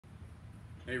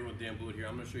Hey everyone, Dan Blewett here.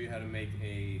 I'm going to show you how to make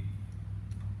a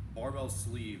barbell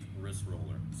sleeve wrist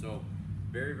roller. So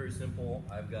very, very simple.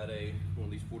 I've got one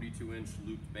of these 42-inch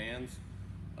looped bands.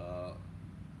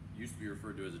 Used to be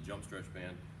referred to as a jump stretch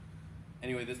band.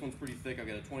 Anyway, this one's pretty thick. I've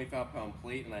got a 25-pound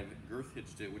plate and I've girth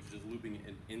hitched it, which is just looping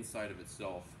it inside of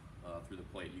itself through the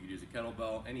plate. You could use a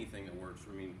kettlebell, anything that works.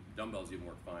 I mean, dumbbells even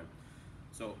work fine.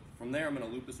 So from there, I'm going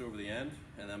to loop this over the end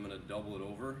and then I'm going to double it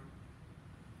over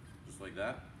just like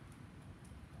that.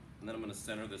 And then I'm going to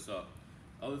center this up.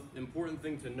 Other important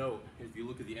thing to note is if you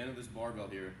look at the end of this barbell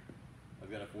here,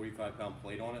 I've got a 45-pound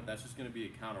plate on it. That's just going to be a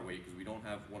counterweight because we don't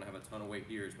want to have a ton of weight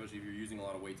here, especially if you're using a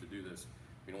lot of weight to do this.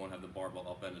 We don't want to have the barbell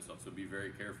upended stuff, so be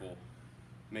very careful.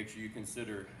 Make sure you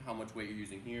consider how much weight you're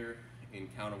using here in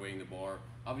counterweighting the bar.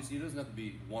 Obviously, it doesn't have to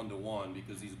be 1-to-1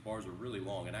 because these bars are really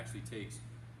long. It actually takes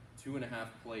 2.5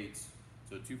 plates,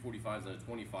 so 2 45s and a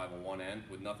 25 on one end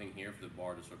with nothing here for the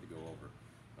bar to start to go over.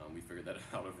 We figured that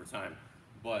out over time.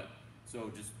 But,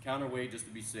 so just counterweight just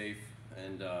to be safe.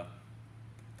 And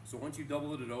so once you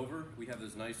double it over, we have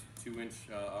this nice 2-inch,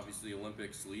 obviously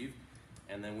Olympic sleeve.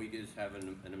 And then we just have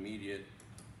an immediate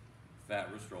fat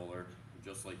wrist roller,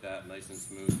 just like that, nice and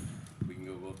smooth. We can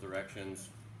go both directions.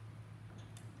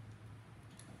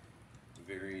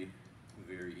 Very,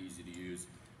 very easy to use.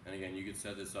 And again, you could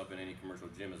set this up in any commercial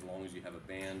gym as long as you have a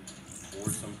band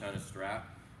or some kind of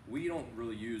strap. We don't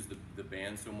really use the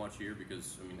band so much here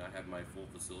because, I mean, I have my full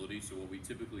facility. So what we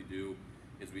typically do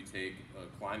is we take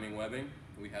climbing webbing.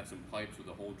 We have some pipes with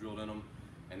a hole drilled in them.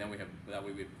 And then that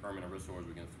way we have permanent wrist rollers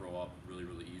we can throw up really,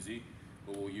 really easy.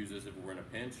 But we'll use this if we're in a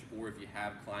pinch, or if you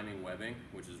have climbing webbing,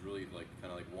 which is really like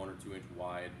kind of like 1 or 2 inch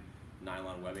wide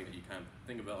nylon webbing that you kind of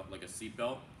think about like a seat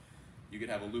belt. You could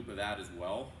have a loop of that as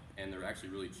well. And they're actually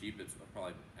really cheap. It's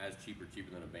probably as cheap or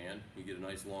cheaper than a band. You get a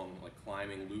nice long like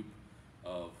climbing loop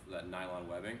of that nylon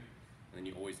webbing, and then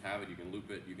you always have it. You can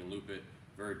loop it,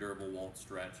 very durable, won't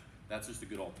stretch. That's just a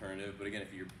good alternative. But again,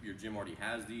 if your gym already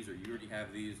has these or you already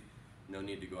have these, no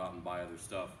need to go out and buy other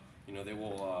stuff. You know,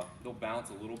 they'll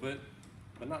bounce a little bit,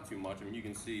 but not too much. I mean, you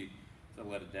can see if I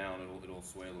let it down, it'll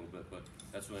sway a little bit, but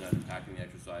that's really not impacting the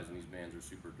exercise, and these bands are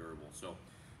super durable. So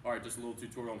all right, just a little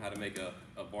tutorial on how to make a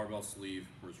barbell sleeve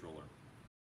wrist roller.